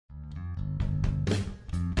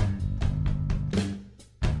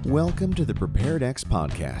Welcome to the PreparedX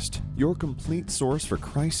podcast, your complete source for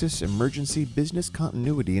crisis, emergency, business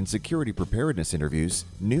continuity, and security preparedness interviews,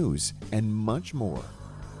 news, and much more.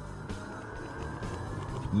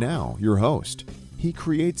 Now, your host. He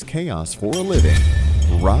creates chaos for a living,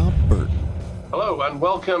 Rob Burton. Hello, and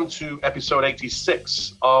welcome to episode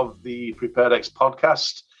 86 of the PreparedX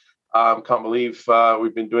podcast. Can't believe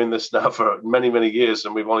we've been doing this now for many, many years,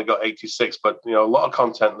 and we've only got 86, but a lot of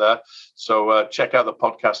content there. So check out the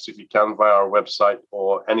podcast if you can via our website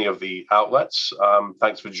or any of the outlets.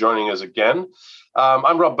 Thanks for joining us again.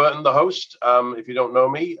 I'm Rob Burton, the host. If you don't know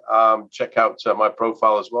me, check out my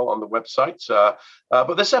profile as well on the website.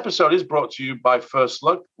 But this episode is brought to you by First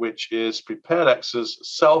Look, which is PreparedX's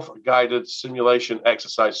self-guided simulation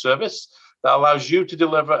exercise service that allows you to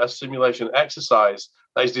deliver a simulation exercise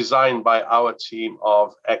that is designed by our team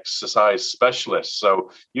of exercise specialists.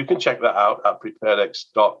 So you can check that out at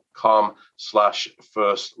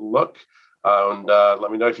preparedx.com/firstlook. And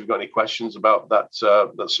let me know if you've got any questions about that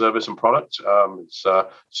service and product. It's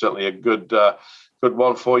certainly a good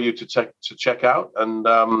one for you to check out. And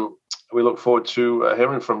we look forward to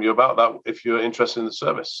hearing from you about that if you're interested in the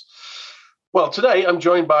service. Well, today I'm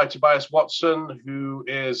joined by Tobias Watson, who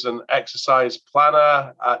is an exercise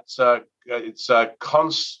planner at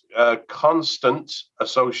Constant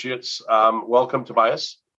Associates. Welcome,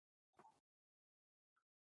 Tobias.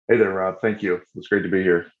 Hey there, Rob. Thank you. It's great to be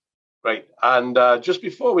here. Great. And just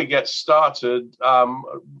before we get started,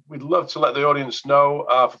 we'd love to let the audience know,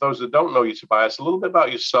 for those that don't know you, Tobias, a little bit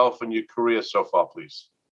about yourself and your career so far, please.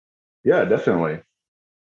 Yeah, definitely.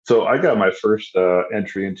 So I got my first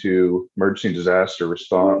entry into emergency disaster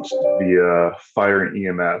response via fire and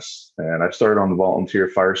EMS. And I started on the volunteer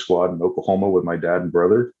fire squad in Oklahoma with my dad and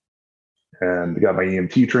brother, and got my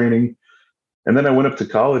EMT training. And then I went up to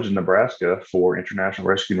college in Nebraska for international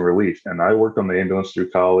rescue and relief. And I worked on the ambulance through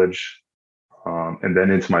college, and then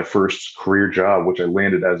into my first career job, which I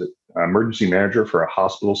landed as an emergency manager for a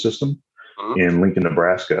hospital system in Lincoln,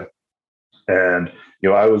 Nebraska. And,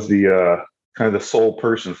 I was the kind of the sole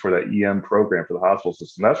person for that EM program for the hospital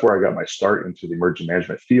system. That's where I got my start into the emergency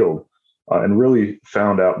management field, and really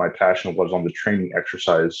found out my passion was on the training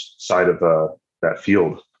exercise side of that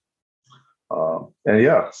field. So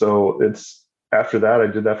after that, I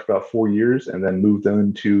did that for about 4 years, and then moved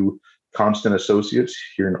into Constant Associates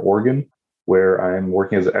here in Oregon, where I'm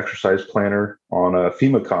working as an exercise planner on a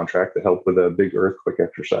FEMA contract to help with a big earthquake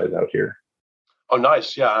exercise out here. Oh,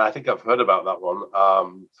 nice. Yeah, and I think I've heard about that one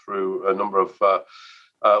through a number of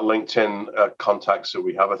LinkedIn contacts that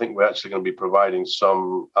we have. I think we're actually going to be providing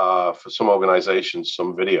some, for some organizations,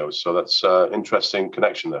 some videos. So that's interesting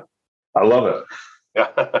connection there. I love it. Yeah.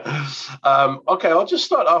 Okay, I'll just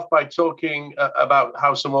start off by talking about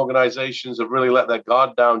how some organizations have really let their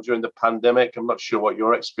guard down during the pandemic. I'm not sure what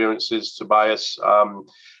your experience is, Tobias.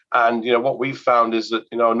 And what we've found is that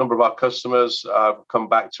a number of our customers have come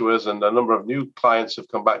back to us, and a number of new clients have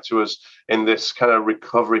come back to us in this kind of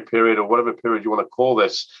recovery period, or whatever period you want to call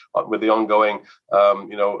this, with the ongoing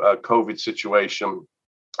COVID situation.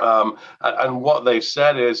 And what they've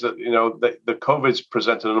said is that the COVID's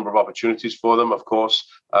presented a number of opportunities for them, of course,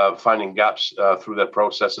 finding gaps through their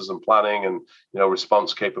processes and planning and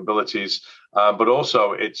response capabilities, but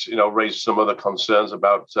also it's raised some other concerns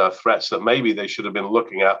about threats that maybe they should have been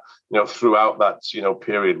looking at throughout that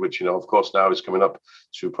period, which of course now is coming up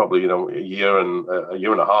to probably a year and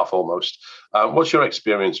a half almost. What's your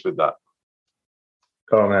experience with that?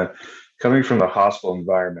 Oh man. Coming from the hospital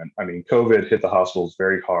environment, I mean, COVID hit the hospitals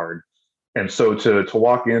very hard. And so to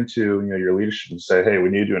walk into your leadership and say, hey, we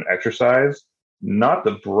need to do an exercise, not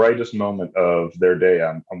the brightest moment of their day,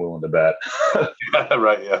 I'm willing to bet. Yeah,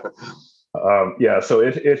 right, yeah. So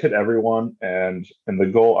it hit everyone. And the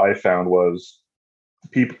goal I found was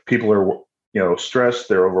people are, stressed,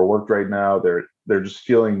 they're overworked right now, they're just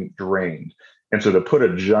feeling drained. And so to put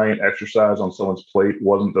a giant exercise on someone's plate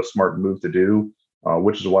wasn't the smart move to do.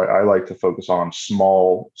 Which is why I like to focus on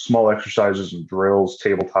small exercises and drills,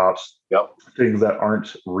 tabletops, things that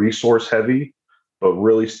aren't resource heavy, but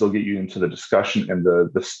really still get you into the discussion and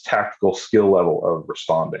this tactical skill level of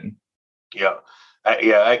responding. Yeah,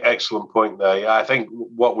 excellent point there. Yeah, I think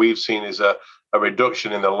what we've seen is a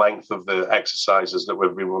reduction in the length of the exercises that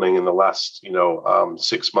we've been running in the last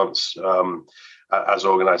 6 months. As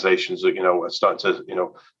organizations that are starting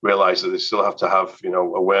to realize that they still have to have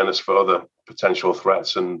awareness for other potential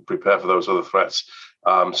threats and prepare for those other threats.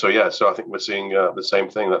 So I think we're seeing the same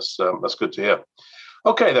thing. That's good to hear.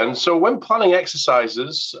 Okay, then. So when planning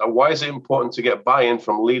exercises, why is it important to get buy-in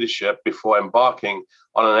from leadership before embarking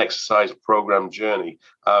on an exercise program journey?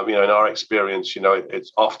 In our experience, it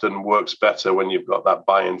often works better when you've got that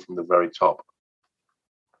buy-in from the very top.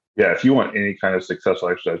 Yeah, if you want any kind of successful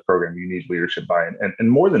exercise program, you need leadership buy-in. And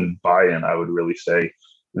more than buy-in, I would really say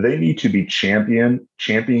they need to be champions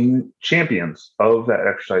of that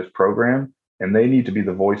exercise program. And they need to be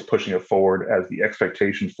the voice pushing it forward as the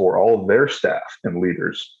expectation for all of their staff and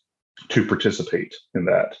leaders to participate in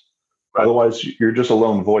that. Right. Otherwise, you're just a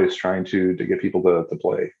lone voice trying to get people to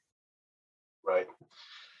play. Right.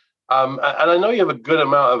 And I know you have a good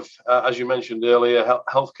amount of, as you mentioned earlier,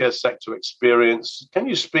 healthcare sector experience. Can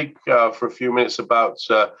you speak for a few minutes about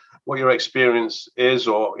what your experience is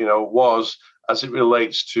or was as it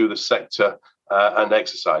relates to the sector and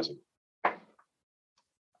exercising?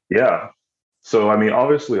 Yeah. So, I mean,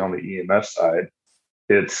 obviously on the EMS side,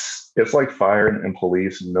 it's like fire and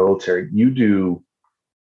police and military. You do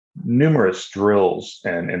numerous drills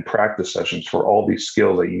and practice sessions for all these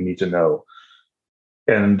skills that you need to know.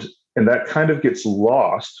 And that kind of gets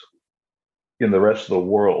lost in the rest of the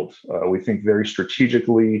world. We think very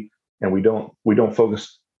strategically, and we don't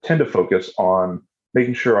tend to focus on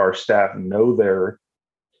making sure our staff know their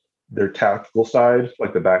tactical side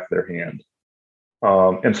like the back of their hand.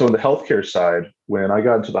 And so on the healthcare side, when I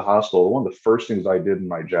got into the hospital, one of the first things I did in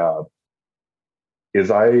my job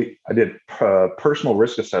is I did personal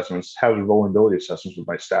risk assessments, hazard vulnerability assessments with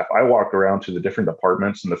my staff. I walked around to the different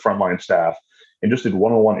departments and the frontline staff and just did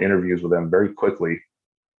one-on-one interviews with them very quickly.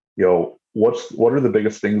 What are the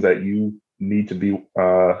biggest things that you need to be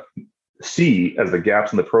see as the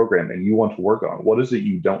gaps in the program and you want to work on? What is it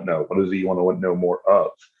you don't know? What is it you want to know more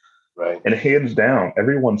of? Right. And hands down,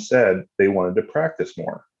 everyone said they wanted to practice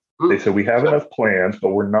more. They said, we have enough plans,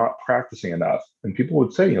 but we're not practicing enough. And people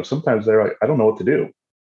would say, sometimes they're like, I don't know what to do.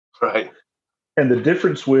 Right. And the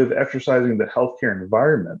difference with exercising the healthcare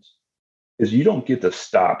environment is you don't get to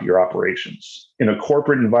stop your operations. In a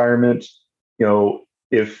corporate environment,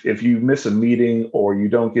 if you miss a meeting or you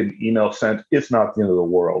don't get an email sent, it's not the end of the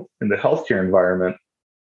world. In the healthcare environment,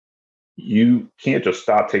 you can't just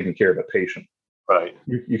stop taking care of a patient. Right.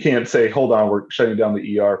 You can't say, hold on, we're shutting down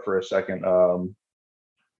the ER for a second.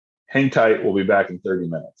 Hang tight, we'll be back in 30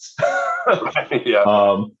 minutes. Right,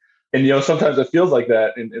 yeah. And sometimes it feels like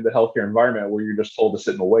that in the healthcare environment where you're just told to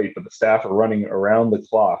sit and wait, but the staff are running around the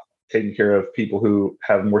clock, taking care of people who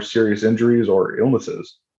have more serious injuries or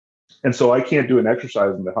illnesses. And so I can't do an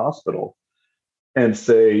exercise in the hospital and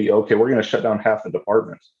say, okay, we're going to shut down half the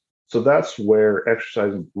department. So that's where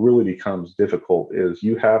exercising really becomes difficult, is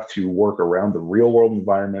you have to work around the real world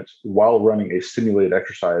environment while running a simulated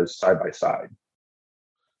exercise side by side.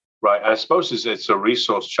 Right. I suppose it's a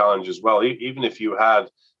resource challenge as well. Even if you had,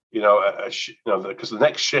 because the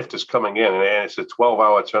next shift is coming in and it's a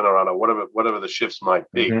 12-hour turnaround or whatever the shifts might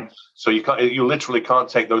be. Mm-hmm. So you literally can't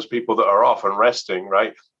take those people that are off and resting,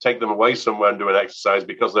 right? Take them away somewhere and do an exercise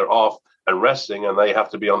because they're off and resting and they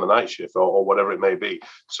have to be on the night shift or whatever it may be.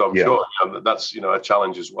 So I'm sure that's a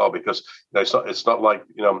challenge as well, because it's not like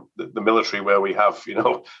the military where we have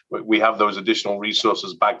those additional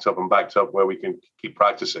resources backed up where we can keep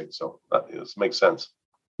practicing. So that makes sense.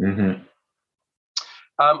 Mm-hmm.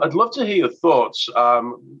 I'd love to hear your thoughts.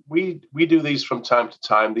 We do these from time to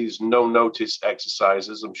time, these no-notice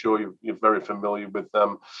exercises. I'm sure you're very familiar with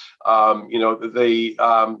them.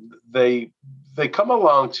 They come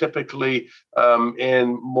along typically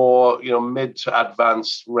in more mid to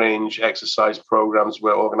advanced range exercise programs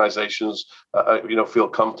where organizations feel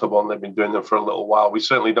comfortable and they've been doing them for a little while. We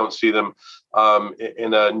certainly don't see them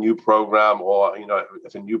in a new program or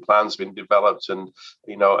if a new plan's been developed and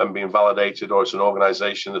being validated, or it's an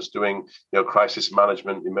organization that's doing crisis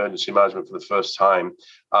management, emergency management for the first time.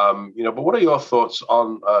 But what are your thoughts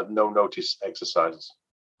on no notice exercises?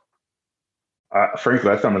 Frankly,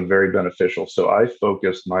 I found them very beneficial. So I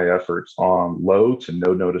focused my efforts on low to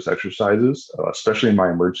no notice exercises, especially in my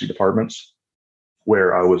emergency departments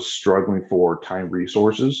where I was struggling for time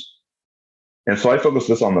resources. And so I focused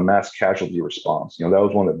this on the mass casualty response. That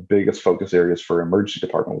was one of the biggest focus areas for emergency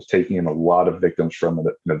department, was taking in a lot of victims from an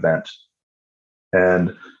event.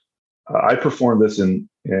 And I performed this in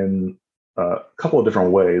a couple of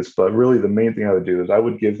different ways, but really the main thing I would do is I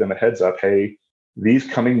would give them a heads up. Hey, these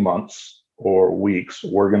coming months or weeks,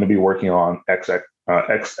 we're going to be working on X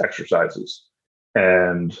exercises.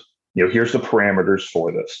 And, here's the parameters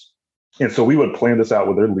for this. And so we would plan this out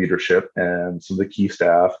with their leadership and some of the key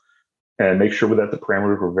staff and make sure that the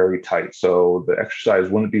parameters were very tight. So the exercise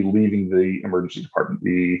wouldn't be leaving the emergency department.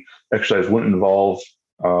 The exercise wouldn't involve,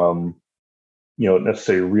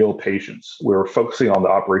 necessarily real patients. We were focusing on the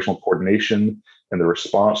operational coordination and the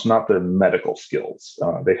response, not the medical skills.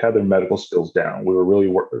 They had their medical skills down. We were really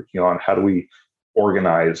working on how do we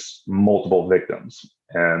organize multiple victims,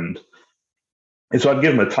 and so I'd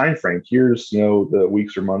give them a time frame. Here's the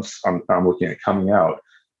weeks or months I'm looking at coming out,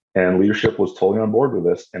 and leadership was totally on board with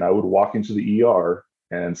this. And I would walk into the ER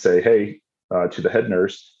and say, hey, to the head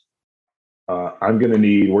nurse, we're going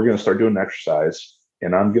to start doing an exercise,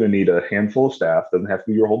 and I'm going to need a handful of staff. Doesn't have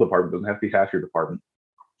to be your whole department, doesn't have to be half your department,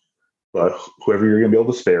 but whoever you're going to be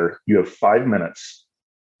able to spare, you have 5 minutes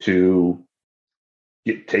to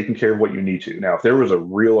get taken care of what you need to. Now, if there was a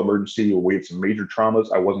real emergency or we had some major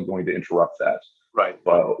traumas, I wasn't going to interrupt that. Right.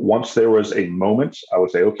 But once there was a moment, I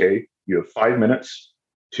would say, okay, you have 5 minutes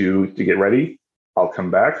to get ready. I'll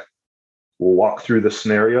come back. We'll walk through the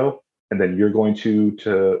scenario, and then you're going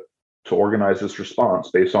to organize this response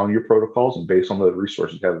based on your protocols and based on the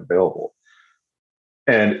resources you have available.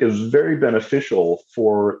 And it was very beneficial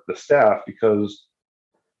for the staff because,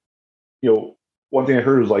 one thing I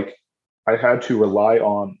heard was I had to rely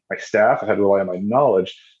on my staff. I had to rely on my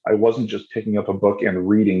knowledge. I wasn't just picking up a book and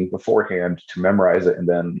reading beforehand to memorize it and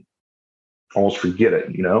then almost forget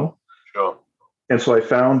it, Sure. And so I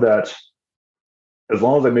found that as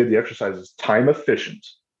long as I made the exercises time efficient,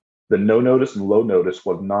 the no notice and low notice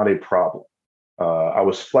was not a problem. I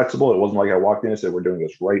was flexible. It wasn't like I walked in and said, we're doing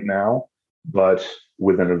this right now, but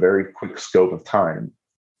within a very quick scope of time.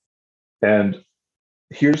 And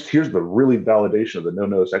here's the really validation of the no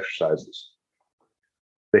notice exercises.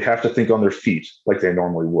 They have to think on their feet like they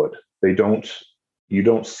normally would. You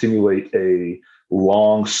don't simulate a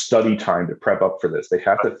long study time to prep up for this. They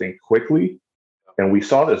have to think quickly. And we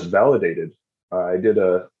saw this validated. I did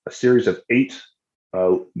a series of 8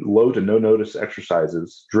 low to no notice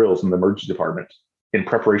exercises, drills in the emergency department in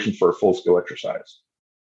preparation for a full scale exercise.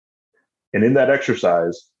 And in that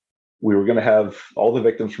exercise, we were going to have all the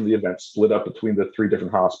victims from the event split up between the 3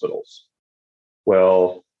 different hospitals.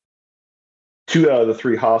 Well, 2 out of the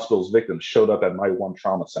 3 hospitals' victims showed up at my one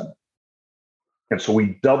trauma center. And so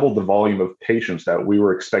we doubled the volume of patients that we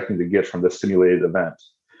were expecting to get from this simulated event.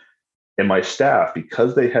 And my staff,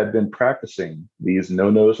 because they had been practicing these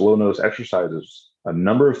no-notice, low-notice exercises a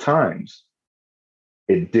number of times,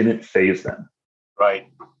 it didn't faze them.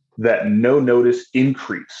 Right. That no-notice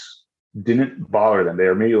increase didn't bother them. They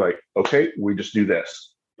were maybe like, okay, we just do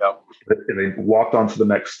this. Yep. And they walked on to the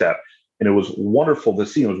next step. And it was wonderful to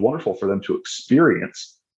see. It was wonderful for them to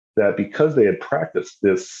experience that because they had practiced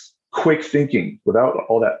this quick thinking without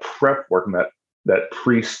all that prep work and that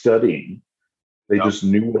pre-studying. They just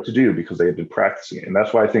knew what to do because they had been practicing it. And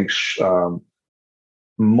that's why I think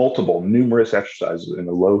numerous exercises in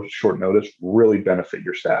a low, short notice really benefit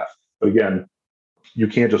your staff. But again, you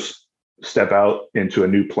can't just step out into a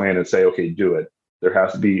new plan and say, okay, do it. There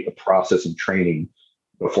has to be a process of training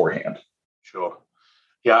beforehand. Sure.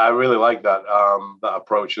 Yeah, I really like that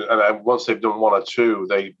approach. And once they've done 1 or 2,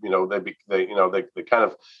 they kind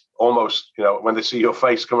of almost, when they see your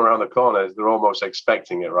face come around the corner, they're almost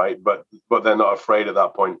expecting it, right? But they're not afraid at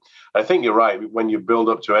that point. I think you're right. When you build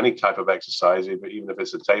up to any type of exercise, even if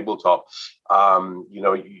it's a tabletop,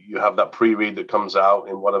 you have that pre-read that comes out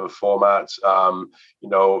in whatever format.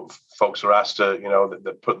 Folks are asked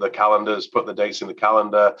to, put the dates in the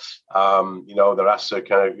calendar. They're asked to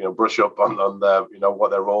kind of, brush up on their,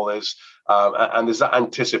 what their role is. And there's that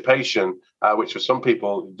anticipation, which for some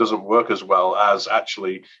people doesn't work as well as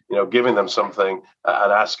actually, giving them something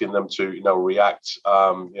and asking them to, react,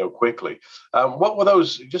 quickly. What were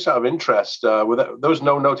those, just out of interest, were those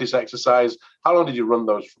no notice exercise? How long did you run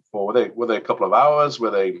those for? Were they a couple of hours?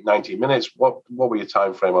 Were they 90 minutes? What were your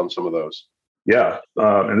time frame on some of those? Yeah.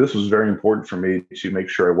 And this was very important for me to make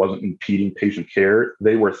sure I wasn't impeding patient care.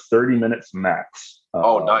 They were 30 minutes max.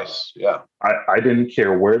 Oh, nice. Yeah. I didn't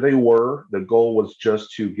care where they were. The goal was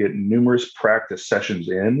just to get numerous practice sessions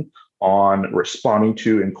in on responding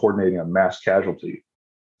to and coordinating a mass casualty.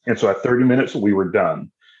 And so at 30 minutes, we were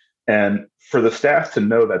done. And for the staff to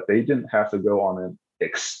know that they didn't have to go on an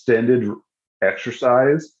extended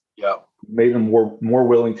exercise, made them more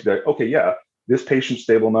willing to go, okay, yeah, this patient's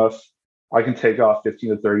stable enough. I can take off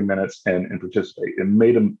 15 to 30 minutes and participate. It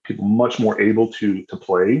made people much more able to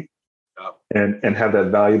play and have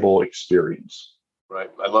that valuable experience. Right.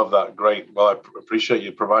 I love that. Great. Well, I appreciate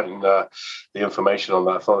you providing the information on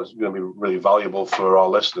that. I thought it was going to be really valuable for our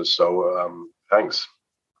listeners. So thanks.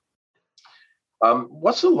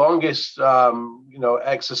 What's the longest,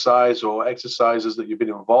 exercise or exercises that you've been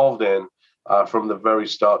involved in from the very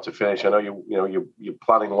start to finish? I know you're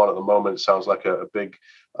planning one at the moment. It sounds like a big,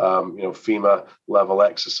 FEMA level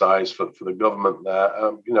exercise for the government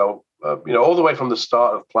there. all the way from the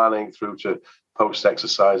start of planning through to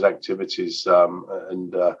post-exercise activities,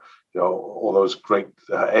 and all those great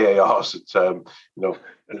AARs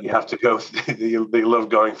that you have to go. They love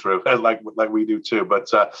going through, like we do too. But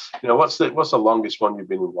what's the longest one you've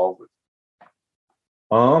been involved with?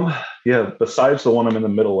 Yeah, besides the one I'm in the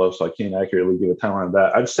middle of, so I can't accurately give a timeline of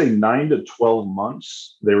that, I'd say 9 to 12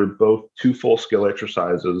 months. They were both 2 full-scale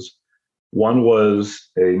exercises. One was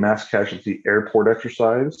a mass casualty airport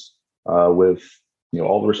exercise with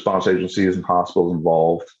all the response agencies and hospitals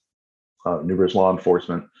involved, numerous law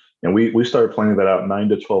enforcement. And we started planning that out 9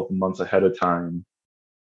 to 12 months ahead of time.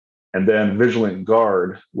 And then Vigilant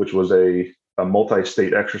Guard, which was a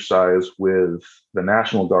multi-state exercise with the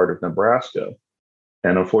National Guard of Nebraska.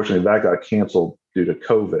 And unfortunately, that got canceled due to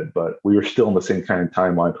COVID, but we were still in the same kind of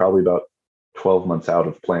timeline, probably about 12 months out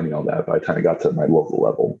of planning on that by the time I got to my local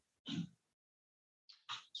level.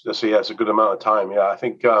 So yeah, it's a good amount of time. Yeah, I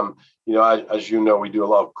think, as you know, we do a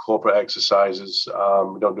lot of corporate exercises.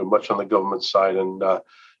 We don't do much on the government side. And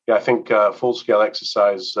I think full-scale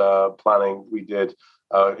exercise planning we did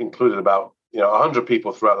included about 100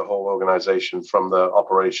 people throughout the whole organization, from the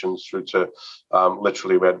operations through to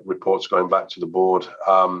literally we had reports going back to the board.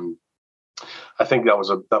 I think that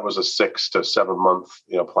was a 6 to 7 month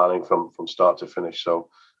planning from start to finish. So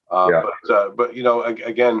but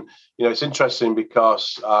again, it's interesting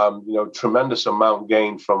because tremendous amount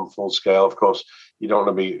gained from full scale. Of course, you don't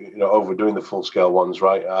want to be overdoing the full scale ones,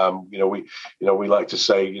 right? We like to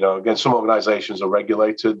say, again, some organizations are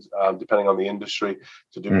regulated depending on the industry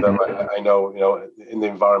to do them. I know in the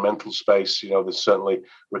environmental space, there's certainly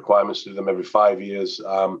requirements to do them every 5 years,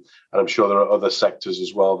 and I'm sure there are other sectors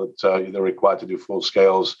as well that they're required to do full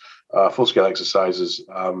scale exercises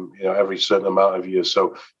every certain amount of years.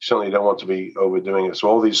 So you certainly don't want to be overdoing it. So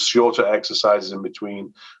all these shorter exercises in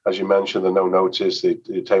between, as you mentioned, the no notice, the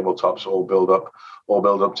tabletops all build up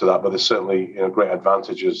to that. But there's certainly great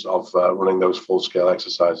advantages of running those full scale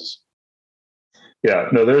exercises. Yeah,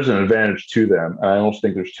 no, there's an advantage to them. I don't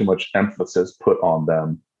think there's too much emphasis put on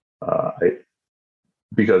them.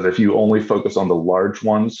 Because if you only focus on the large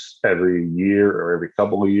ones every year or every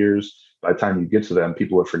couple of years, by the time you get to them,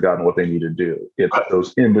 people have forgotten what they need to do. It's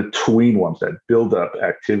those in-between ones, that build-up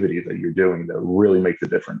activity that you're doing, that really make the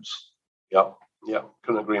difference. Yeah,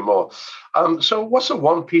 couldn't agree more. So what's the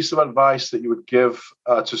one piece of advice that you would give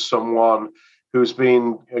to someone who's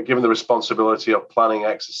been given the responsibility of planning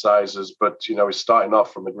exercises, but is starting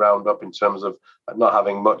off from the ground up in terms of not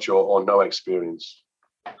having much or no experience?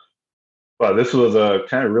 Well, this was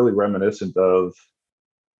kind of really reminiscent of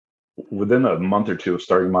within a month or two of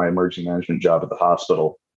starting my emergency management job at the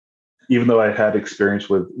hospital. Even though I had experience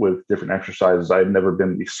with different exercises, I had never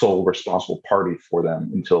been the sole responsible party for them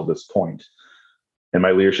until this point. And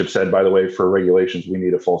my leadership said, by the way, for regulations, we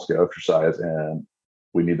need a full-scale exercise, and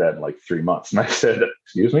we need that in like 3 months. And I said,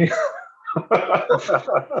 excuse me?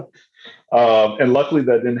 And luckily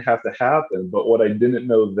that didn't have to happen. But what I didn't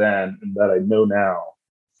know then and that I know now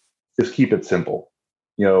is keep it simple.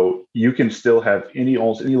 You can still have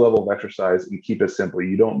almost any level of exercise and keep it simple.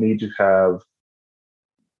 You don't need to have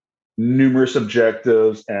numerous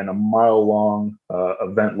objectives and a mile-long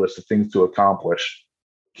event list of things to accomplish.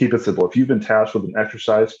 Keep it simple. If you've been tasked with an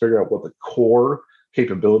exercise, figure out what the core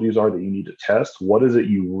capabilities are that you need to test. What is it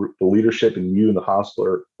the leadership and you and the hospital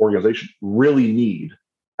or organization really need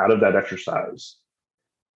out of that exercise,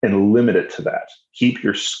 and limit it to that. Keep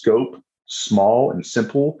your scope small and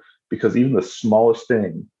simple, because even the smallest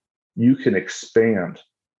thing you can expand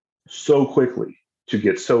so quickly to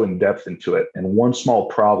get so in depth into it. And one small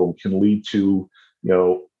problem can lead to,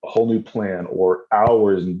 a whole new plan or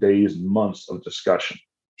hours and days and months of discussion.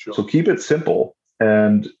 Sure. So keep it simple.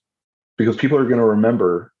 And because people are going to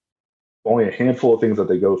remember only a handful of things that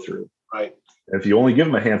they go through. Right. And if you only give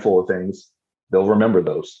them a handful of things, they'll remember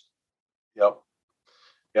those. Yep.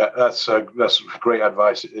 Yeah, that's great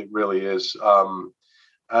advice. It really is. So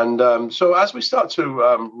as we start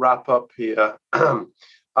to wrap up here,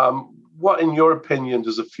 what, in your opinion,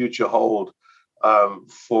 does the future hold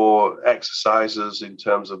for exercises in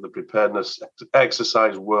terms of the preparedness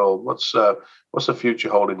exercise world? What's the future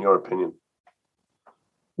hold in your opinion?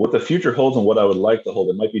 What the future holds and what I would like to hold,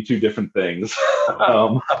 it might be two different things.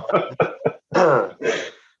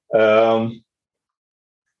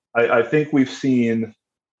 I think we've seen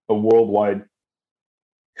a worldwide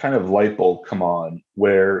kind of light bulb come on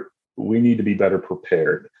where we need to be better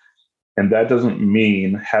prepared. And that doesn't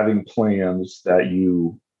mean having plans that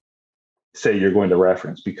you say you're going to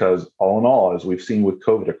reference, because all in all, as we've seen with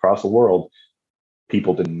COVID across the world,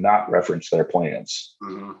 people did not reference their plans.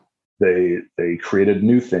 Mm-hmm. They created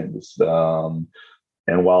new things. And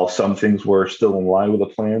And while some things were still in line with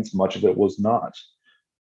the plans, much of it was not.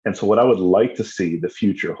 And so what I would like to see the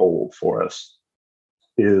future hold for us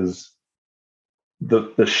is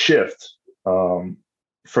the shift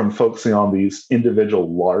from focusing on these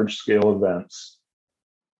individual large scale events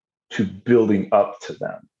to building up to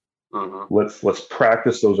them. Mm-hmm. Let's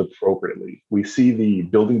practice those appropriately. We see the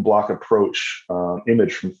building block approach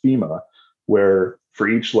image from FEMA, where for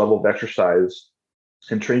each level of exercise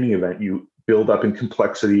and training event, you build up in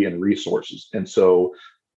complexity and resources. And so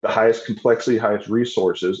the highest complexity, highest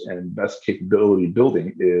resources, and best capability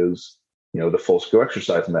building is, the full scale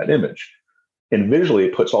exercise in that image. And visually,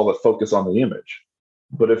 it puts all the focus on the image.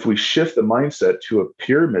 But if we shift the mindset to a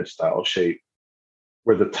pyramid style shape,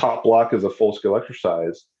 where the top block is a full scale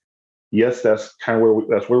exercise, yes, that's kind of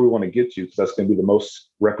where we want to get to, because that's going to be the most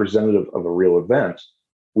representative of a real event.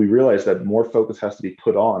 We realize that more focus has to be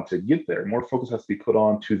put on to get there. More focus has to be put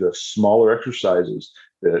on to the smaller exercises,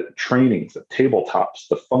 the trainings, the tabletops,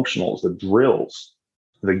 the functionals, the drills,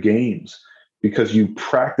 the games, because you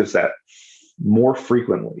practice that more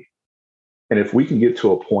frequently. And if we can get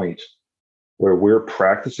to a point where we're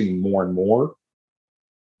practicing more and more,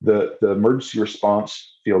 the emergency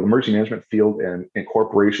response field, emergency management field, and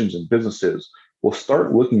corporations and businesses will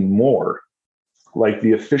start looking more like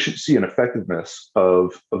the efficiency and effectiveness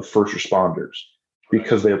of first responders,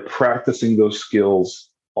 because they're practicing those skills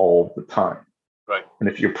all the time. Right. And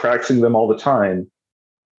if you're practicing them all the time,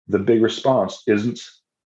 the big response isn't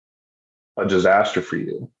a disaster for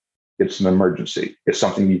you. It's an emergency. It's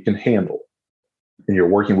something you can handle, and you're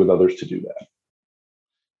working with others to do that.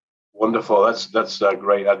 Wonderful. That's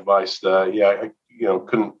great advice there. Yeah, I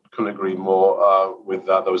couldn't agree more with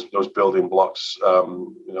that. Those building blocks.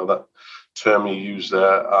 That term you use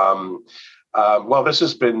there. Well, this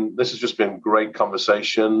has just been great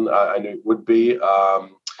conversation. I knew it would be.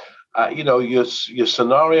 Your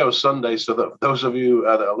scenario Sunday. So that those of you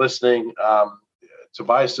that are listening,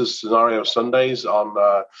 Tobias does scenario Sundays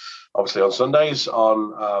on. Obviously on Sundays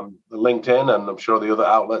on LinkedIn, and I'm sure the other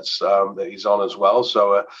outlets that he's on as well.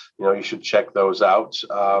 So, you should check those out.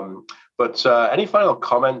 But any final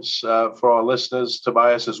comments for our listeners,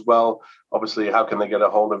 Tobias, as well? Obviously, how can they get a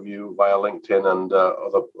hold of you via LinkedIn and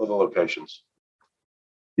other locations?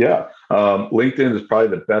 Yeah, LinkedIn is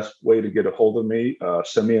probably the best way to get a hold of me.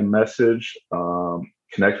 Send me a message,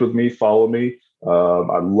 connect with me, follow me.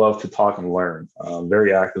 I love to talk and learn. I'm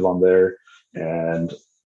very active on there. And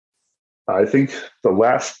I think the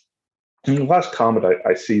last comment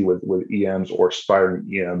I see with EMs or aspiring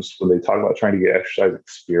EMs when they talk about trying to get exercise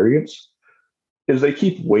experience is they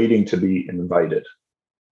keep waiting to be invited.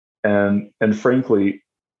 And frankly,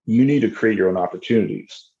 you need to create your own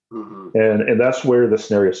opportunities. Mm-hmm. And that's where the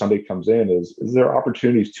Scenario Sunday comes in, is there are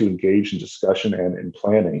opportunities to engage in discussion and in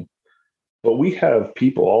planning. But we have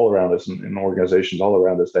people all around us and organizations all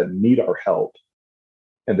around us that need our help,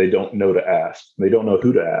 and they don't know to ask. They don't know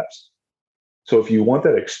who to ask. So if you want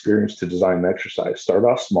that experience to design an exercise, start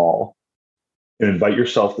off small and invite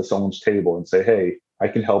yourself to someone's table and say, hey, I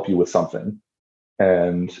can help you with something.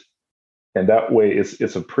 And that way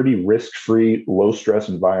it's a pretty risk-free, low-stress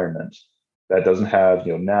environment that doesn't have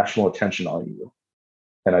national attention on you.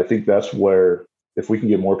 And I think that's where, if we can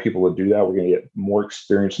get more people to do that, we're going to get more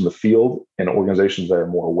experience in the field and organizations that are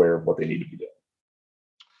more aware of what they need to be doing.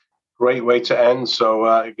 Great way to end. So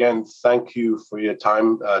again, thank you for your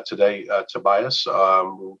time today, Tobias.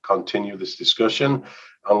 We'll continue this discussion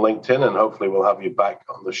on LinkedIn, and hopefully we'll have you back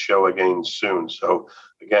on the show again soon. So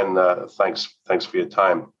again, thanks for your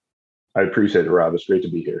time. I appreciate it, Rob. It's great to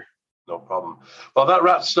be here. No problem. Well, that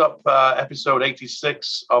wraps up episode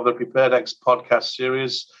 86 of the PreparedX podcast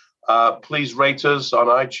series. Please rate us on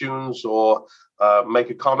iTunes or make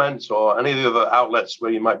a comment, or any of the other outlets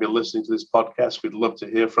where you might be listening to this podcast. We'd love to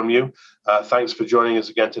hear from you. Thanks for joining us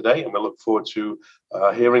again today, and we look forward to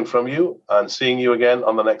hearing from you and seeing you again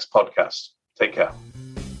on the next podcast. Take care.